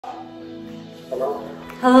Hello?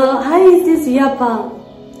 Hello, hi, is this Yapa?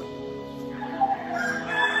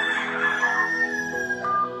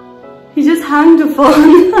 He just hung the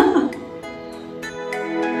phone.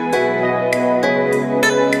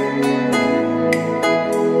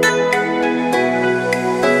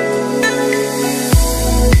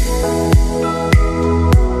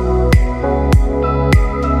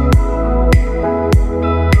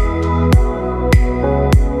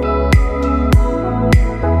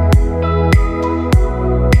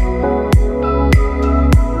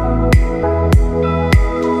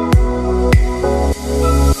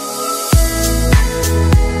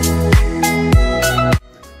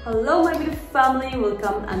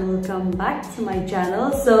 Welcome back to my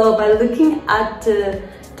channel. So by looking at the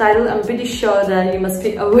title, I'm pretty sure that you must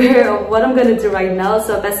be aware of what I'm gonna do right now.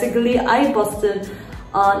 So basically I posted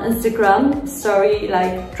on Instagram story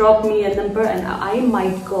like drop me a number and I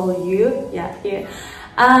might call you, yeah, here,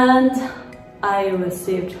 and I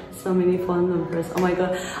received so many phone numbers. Oh my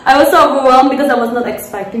god, I was so overwhelmed because I was not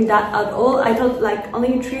expecting that at all. I thought like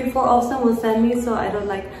only 3-4 of them will send me, so I thought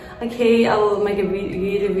like okay, I will make a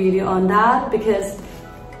video on that, because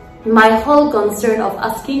my whole concern of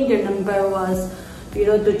asking their number was, you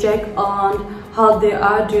know, to check on how they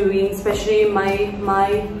are doing, especially my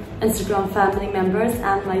Instagram family members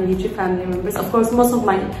and my YouTube family members. Of course, most of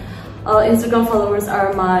my Instagram followers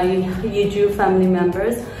are my YouTube family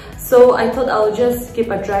members. So I thought I'll just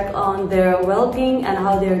keep a track on their well-being and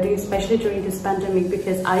how they're doing, especially during this pandemic,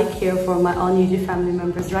 because I care for my own YouTube family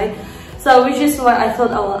members, right? So which is why I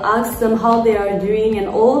thought I will ask them how they are doing and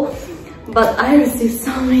all. But I received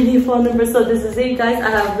so many phone numbers, so this is it, guys.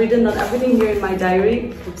 I have written down everything here in my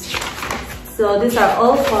diary. Oops. So these are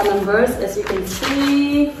all phone numbers, as you can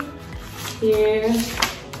see here.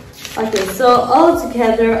 Okay, so all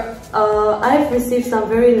together, I've received some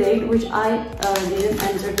very late, which I didn't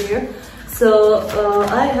enter here. So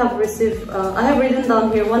I have written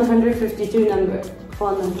down here 152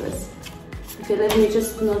 phone numbers. Okay, let me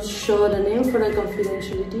just not show the name for the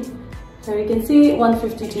confidentiality. Here you can see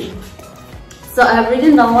 152. So I have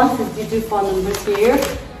written down 152 phone numbers here.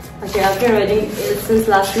 Okay, I've been reading it since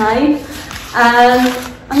last night, and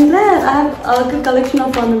I'm glad I have a good collection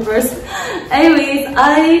of phone numbers. Anyways,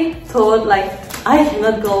 I thought like I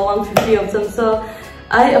cannot go 150 of them, so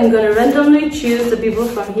I am gonna randomly choose the people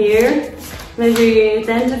from here. Maybe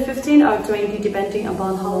 10 to 15 or 20 depending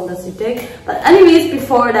upon how long does it take. But anyways,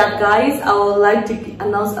 before that, guys, I would like to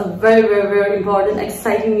announce a very important,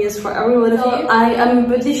 exciting news for everyone of you. I am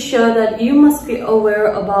pretty sure that you must be aware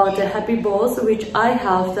about the Happy Paws, which I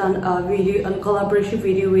have done a video, a collaboration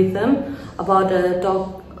video with them about the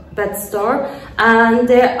dog pet store, and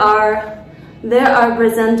they are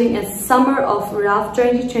presenting a Summer of Ruff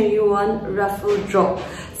 2021 raffle draw.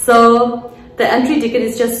 So the entry ticket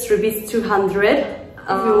is just Rs 200.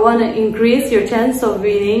 If you want to increase your chance of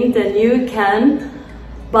winning, then you can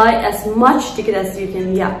buy as much ticket as you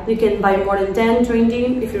can. Yeah, you can buy more than 10,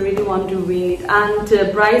 20 if you really want to win it. And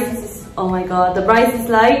the prize is, oh my god, the prize is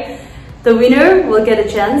like, the winner will get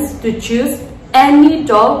a chance to choose any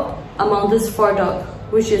dog among these 4 dogs,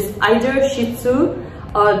 which is either Shihtzu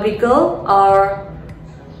or Beagle or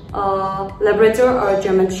Labrador or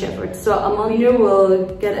German Shepherd. So among you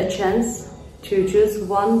will get a chance to choose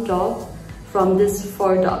one dog from these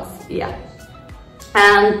 4 dogs. Yeah,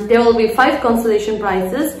 and there will be 5 consolation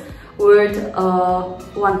prizes worth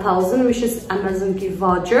 1,000, which is Amazon gift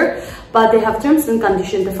voucher, but they have terms and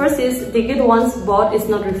conditions. The first is ticket once bought is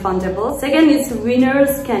not refundable. Second is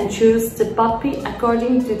winners can choose the puppy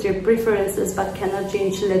according to their preferences but cannot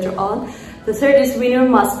change later on. The third is winner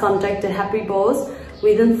must contact the Happy Paws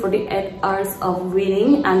within 48 hours of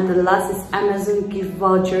winning, and the last is Amazon gift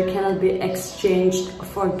voucher cannot be exchanged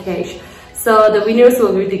for cash. So the winners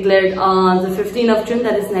will be declared on the 15th of June,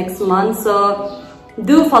 that is next month. So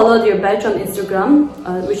do follow their badge on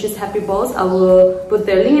Instagram, which is Happy Paws. I will put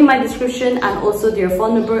their link in my description and also their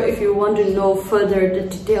phone number. If you want to know further the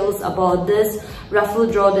details about this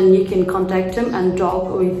raffle draw, then you can contact them and talk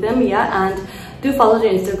with them. Yeah, and do follow the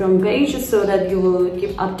Instagram page so that you will keep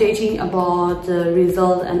updating about the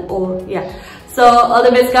result and all. Yeah, so all the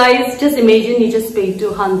best, guys. Just imagine you just pay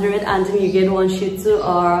 200 and then you get one Shihtzu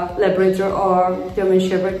or Labrador or German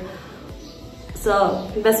Shepherd. So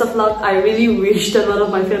best of luck. I really wish that one of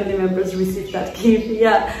my family members received that gift.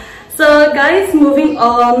 Yeah, so guys, moving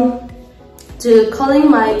on to calling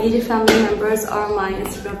my YouTube family members or my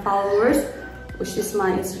Instagram followers, which is my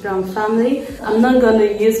Instagram family. I'm not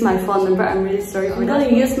gonna use my phone number, I'm really sorry for that. I'm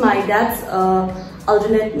gonna use my dad's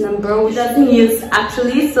alternate number, which doesn't use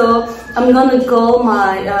actually, so I'm gonna call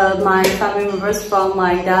my my family members from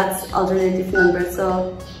my dad's alternative number.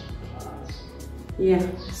 So Yeah,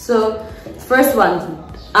 so first one.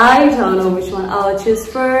 I don't know which one I'll choose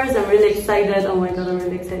first. I'm really excited. Oh my god, I'm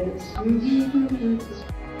really excited.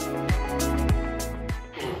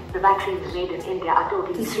 The vaccines made in India are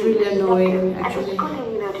totally It's really annoying, actually. And good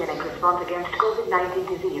immunogenic response against COVID-19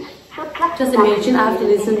 disease. Just imagine I have to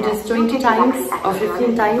listen just 20 times or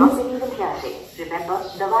 15 times. Remember,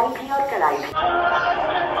 the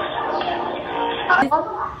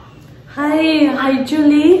Hi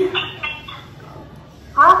Julie.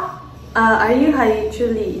 Huh? Are you hi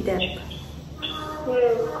Julie Depp?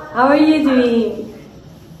 Yes. How are you doing?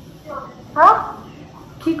 Huh?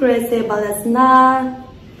 Que grace balasna.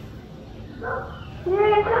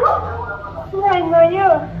 Yes. I know you.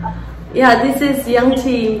 Yeah, this is Young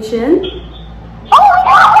Team Chin. Oh my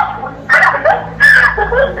god!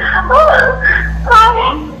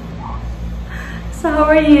 Hi. So how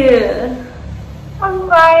are you? I'm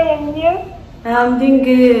fine, and you? I'm doing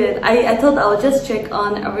good. I thought I'll just check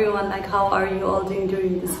on everyone, like how are you all doing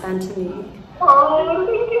during this pandemic? Oh,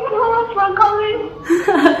 thank you so much for calling.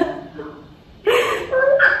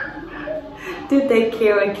 Do take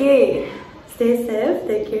care, okay? Stay safe,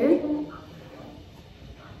 take care.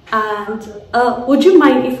 And would you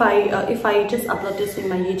mind if I just upload this in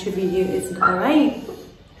my YouTube video? Is it alright?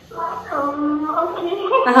 Okay.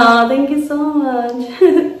 Thank you so much.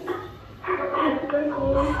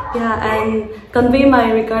 Yeah, and convey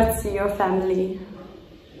my regards to your family.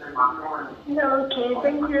 Okay,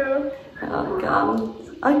 thank you. Welcome.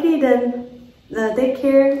 Okay then. Take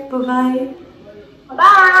care. Bye-bye.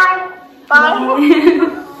 Bye.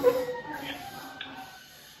 Bye.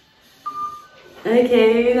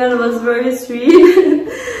 Okay, that was very sweet.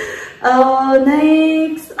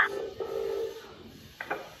 Next.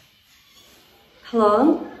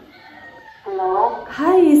 Hello. Hello.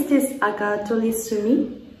 Hi, is this Agatoli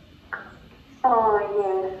Sumi? Oh,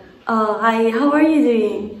 yes. Hi, how are you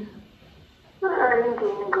doing? I'm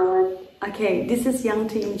doing good. Okay, this is Young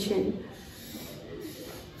Team Chin.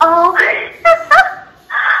 Oh.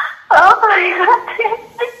 Oh my god.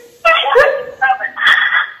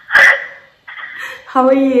 How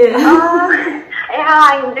are you? Yeah,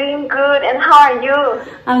 I'm doing good. And how are you?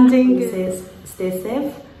 I'm doing good. Stay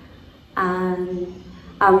safe, and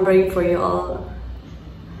I'm praying for you all.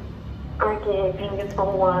 Okay, thank you so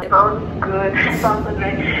much. Sounds good. Sounds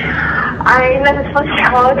great. I'm so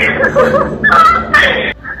shocked.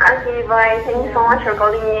 Okay, bye. Thank you so much for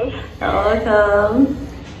calling me. You're welcome.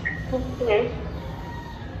 Okay.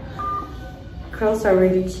 Girls are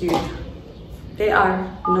really cute. They are,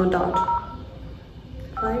 no doubt.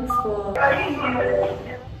 Thanks for...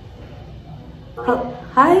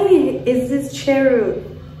 Hi, is this Cheru?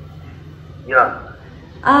 Yeah.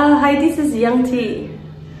 Hi, this is Young T.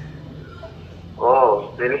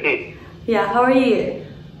 Oh, really? Yeah, how are you?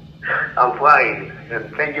 I'm fine.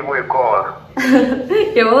 And thank you for your call.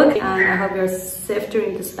 You're welcome. And I hope you're safe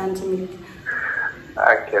during this pandemic.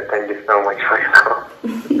 Okay, thank you so much for your call.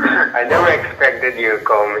 I never expected you to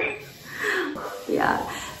call me. Yeah.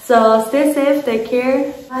 So stay safe, take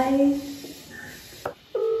care. Bye.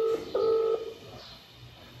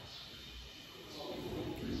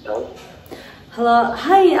 Hello? Hello.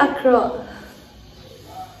 Hi, Akro.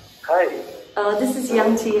 Hi. This is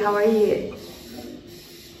Young T. How are you?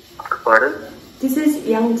 Pardon? This is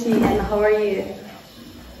Young T. And how are you?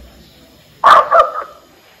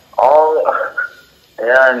 Oh,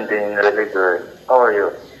 yeah, I'm doing really good. How are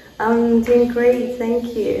you? I'm doing great,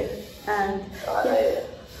 thank you. And yeah.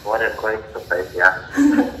 What a great surprise, yeah.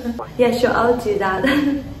 Yeah, sure, I'll do that.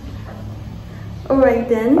 Alright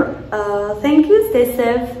then. Thank you, stay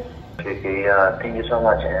safe. Okay, thank you so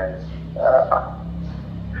much, and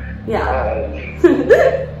Yeah.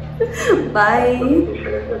 Bye.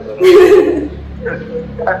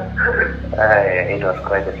 It was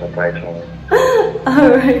quite a surprise for me.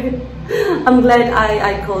 Alright. I'm glad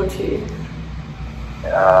I called you.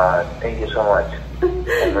 Thank you so much.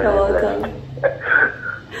 You're welcome.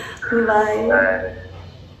 Bye.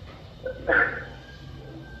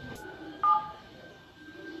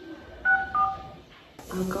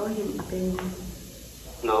 I'll call him Abemo.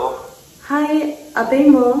 Hello. Hi,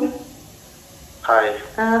 Abemo. Hi.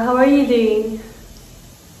 How are you doing?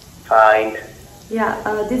 Fine. Yeah,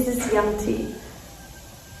 this is Young T.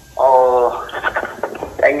 Oh,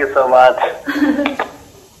 thank you so much.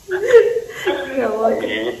 You're welcome.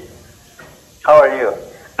 Okay. How are you?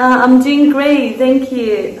 I'm doing great, thank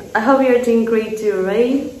you. I hope you're doing great too,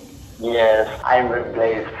 right? Yes, I'm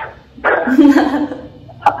replaced.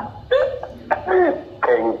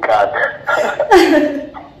 Thank God.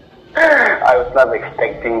 I was not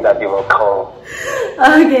expecting that you will call.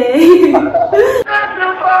 Okay. Not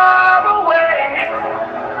too far away.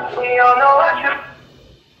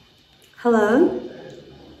 Hello?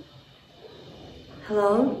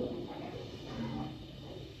 Hello?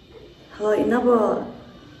 Hello, Inabo.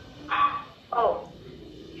 Oh.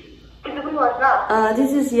 Itu pun WhatsApp.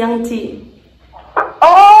 This is Yang T.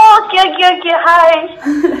 Oh, okay. Hi.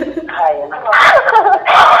 Hi.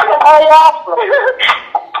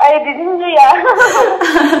 I didn't know, yeah.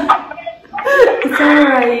 It's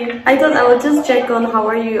alright. I thought I would just check on how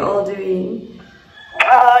are you all doing.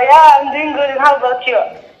 Yeah, I'm doing good. How about you?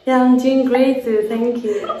 Yeah, I'm doing great too, thank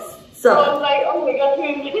you. I was So, like, oh my god,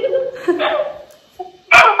 thank you.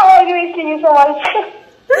 Oh, I'm missing you so much.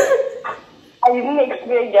 I didn't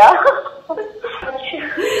expect that.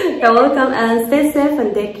 you're welcome and stay safe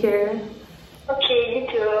and take care. Okay, you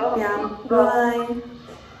too. Yeah, bye.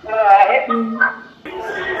 Bye.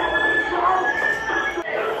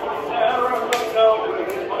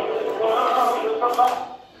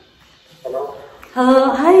 Hello,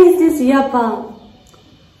 hi, is this Yapang?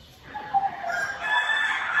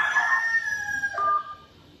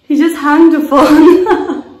 He just hung the phone.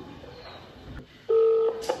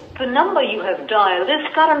 The number you have dialed is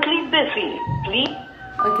currently busy. Please.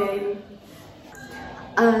 Okay.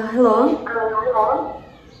 Hello?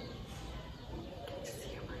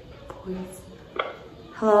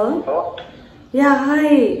 Hello? Oh, Yeah,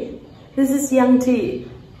 hi. This is Yang T.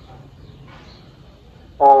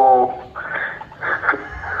 oh.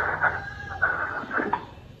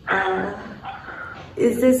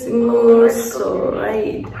 Is this moose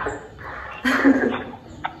alright?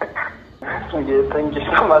 Okay, thank you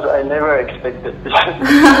so much. I never expected this.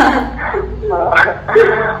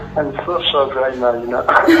 I'm so shocked right now, you know.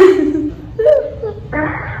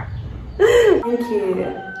 Thank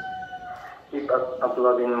you. Keep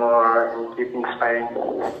uploading more and keep inspiring.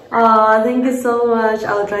 Thank you so much.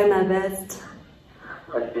 I'll try my best.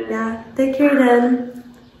 Okay. Yeah, take care then.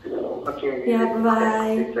 Okay. Yeah,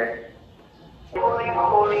 bye-bye. Okay.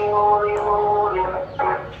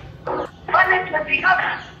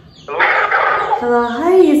 Hello,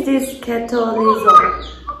 hi, is this Keto Lizzo?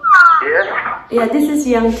 Yes? Yeah, this is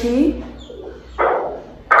Yang T.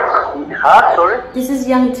 Huh? Sorry? This is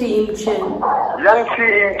Yang T Im Chen. Yang Chi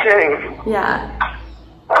Im Cheng. Yeah.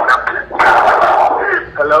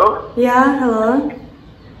 Hello? Yeah, hello.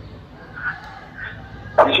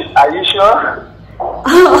 Are you sure?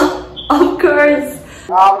 Of course.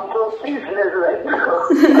 I'm so speechless right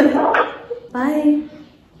now. Bye.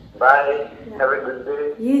 Bye. Have a good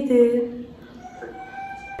day. You too.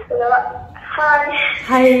 Hello. Hi.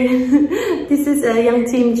 Hi. This is Yang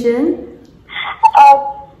T Im Chen.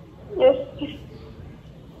 Yes.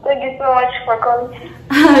 Thank you so much for calling.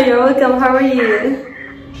 You're welcome. How are you?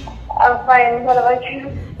 I'm fine. What about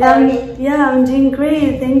you? Yeah, I'm doing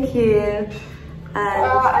great. Thank you. And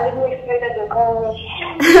I didn't expect that you call me.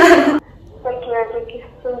 Thank you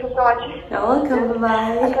so much. you're welcome.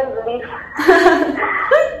 I Bye-bye. can't believe.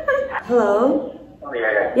 Hello? Oh,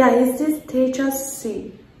 yeah. Yeah, is this Tejas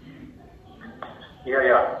C?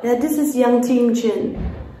 Yeah. Yeah, this is Yang T Im Chen.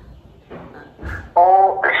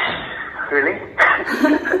 Oh, really?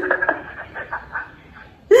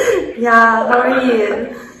 Yeah, how are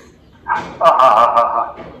you?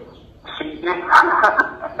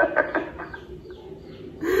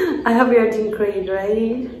 I hope you're doing great,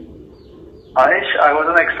 right? I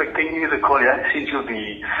wasn't expecting you to call yet, since you'll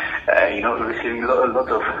be, receiving a lot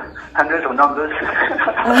of hundreds of numbers.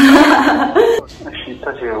 She's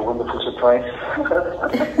such a wonderful surprise.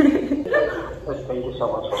 Thank you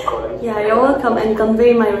so much for calling. Yeah, you're welcome and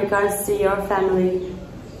convey my regards to your family.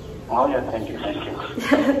 Oh yeah, thank you.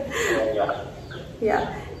 Yeah.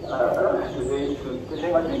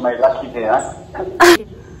 Today must be my lucky day, huh?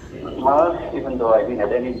 Well, even though I didn't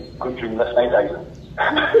have any good dream last night,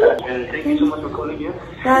 thank you so much for calling here.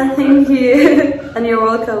 Yeah, thank you. And you're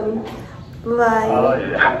welcome. Bye. Oh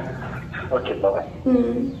yeah. Okay, bye.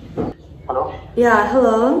 Hello? Yeah,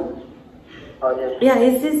 hello? Oh yes. Yeah,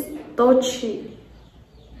 is this Dochi?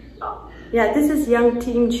 Yeah, this is Yang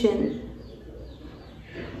T Im Chen.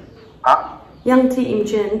 Huh? Yang T Im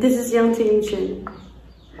Chen. This is Yang T Im Chen.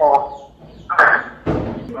 Oh.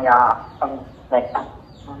 Yeah, I'm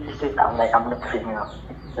not feeling up.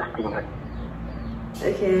 Just thinking.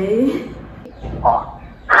 Okay. Oh.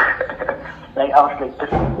 I was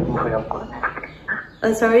just waiting for your call.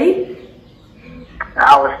 Sorry?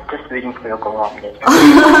 I was just waiting for your call.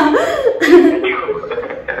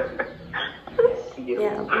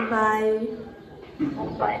 Yeah, bye.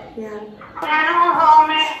 Bye. Yeah.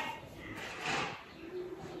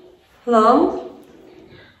 Hello?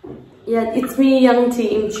 Yeah, it's me, Yang T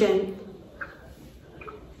Im Chen.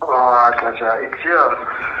 Oh, Chacha, it's you.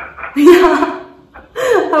 Yeah.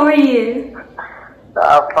 How are you?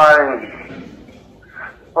 Fine.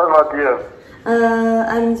 What about you?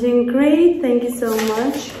 I'm doing great. Thank you so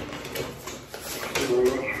much.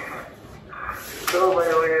 So, where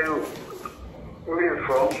are you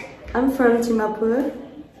from? I'm from Timapur.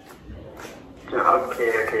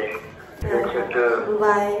 Okay. Thank you too.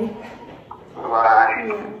 Bye. Bye.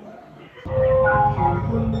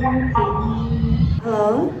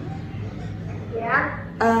 Hello. Yeah?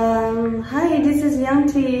 Hi, this is Yang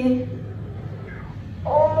T.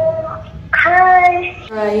 Oh, hi.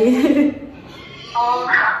 Right. Oh,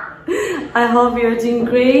 I hope you're doing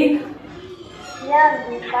great. yeah,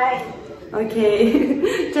 I'm fine.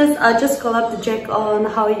 Okay. just call up to check on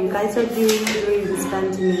how you guys are doing during this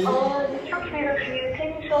pandemic. Oh, this is sweet of you.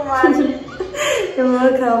 Thank you so much. You're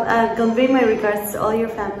welcome, and convey my regards to all your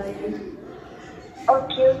family.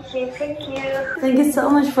 Okay, thank you. Thank you so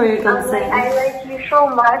much for your consent. I like you so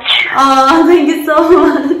much. Oh, thank you so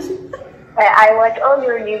much. I watch all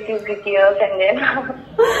your YouTube videos and then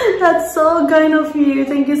That's so kind of you.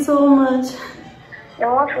 Thank you so much. you're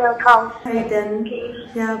most welcome. Alright then. Okay.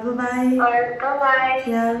 Yeah, bye-bye. Alright, bye-bye.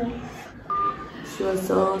 Yeah. She was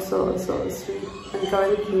so sweet and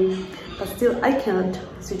encouraging. But still, I cannot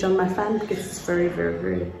switch on my fan because it's very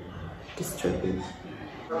disturbing.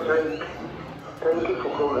 Thank you for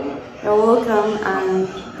calling. You're welcome, and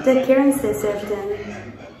take care and stay safe then.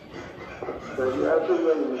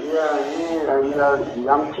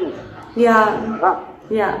 Yeah. Huh?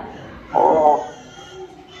 Yeah. Oh,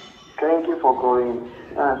 thank you for calling.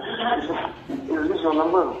 Is this your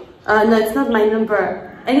number? No, it's not my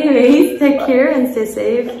number. Anyways, take care and stay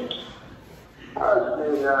safe. You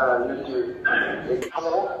too.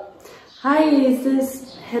 Hello? Hi, is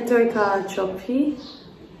this Hetorika Chopi?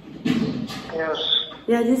 Yes.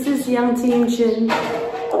 Yeah, this is Yang Team Jin.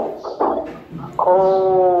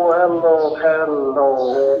 Oh, hello.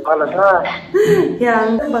 Palasa.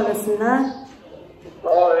 Yeah, balasna.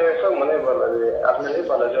 Oh, someone Abney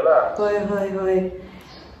Palajala. Hoi.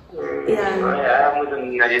 Yeah. I am with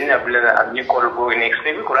Najin Abney Kolbo next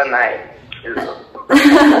week or a night.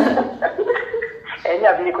 Any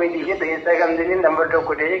Abney going to hit the Instagram number to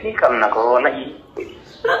Kodeki come Nako.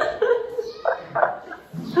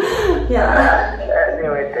 Yeah.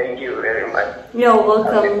 Anyway, thank you very much. You're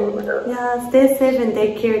welcome. Yeah, stay safe and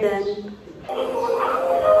take care then.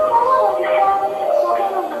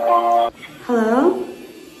 Hello?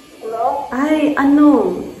 Hello? Hi,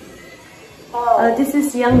 Anu. Oh, This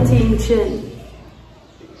is Yang Team Jin.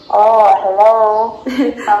 hello.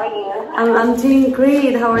 How are you? I'm doing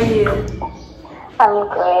great. How are you? I'm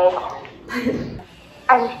great.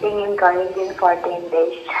 I'm staying in quarantine for 10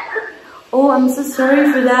 days. Oh, I'm so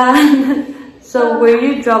sorry for that. So were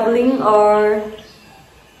you traveling or?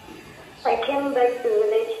 I came back to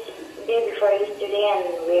village day before yesterday and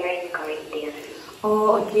we're in quarantine.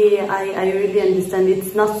 Oh, okay. I really understand.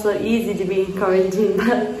 It's not so easy to be in quarantine,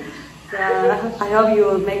 but yeah, I hope you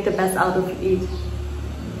will make the best out of it. It's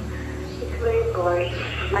very boring.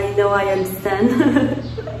 I know, I understand.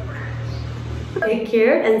 Take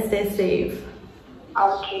care and stay safe.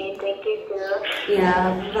 Okay, thank you too.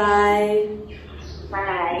 Yeah, bye.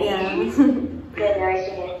 Bye. Yeah. Good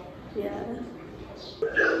night. Yeah.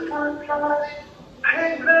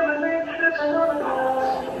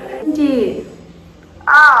 Angie,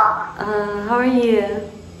 how are you?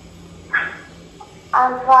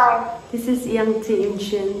 I'm fine. This is Yang Team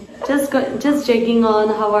Shin. Just checking on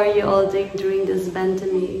how are you all doing during this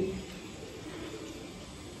pandemic.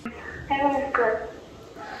 Everything's good.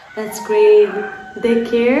 That's great. Take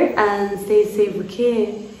care and stay safe,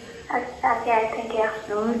 okay? Okay, thank you.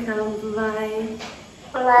 You're welcome. Bye.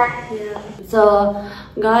 Bye. Yeah. So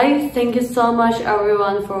guys, thank you so much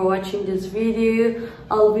everyone for watching this video.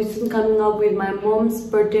 I'll be soon coming up with my mom's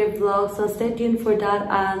birthday vlog, so stay tuned for that.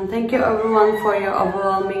 And thank you everyone for your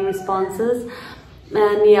overwhelming responses.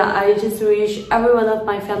 And yeah, I just wish every one of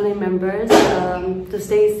my family members to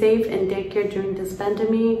stay safe and take care during this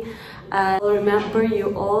pandemic. And I'll remember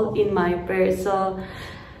you all in my prayers. So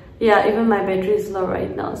yeah, even my battery is low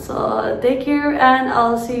right now. So take care and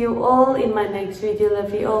I'll see you all in my next video.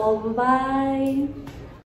 Love you all. Bye bye.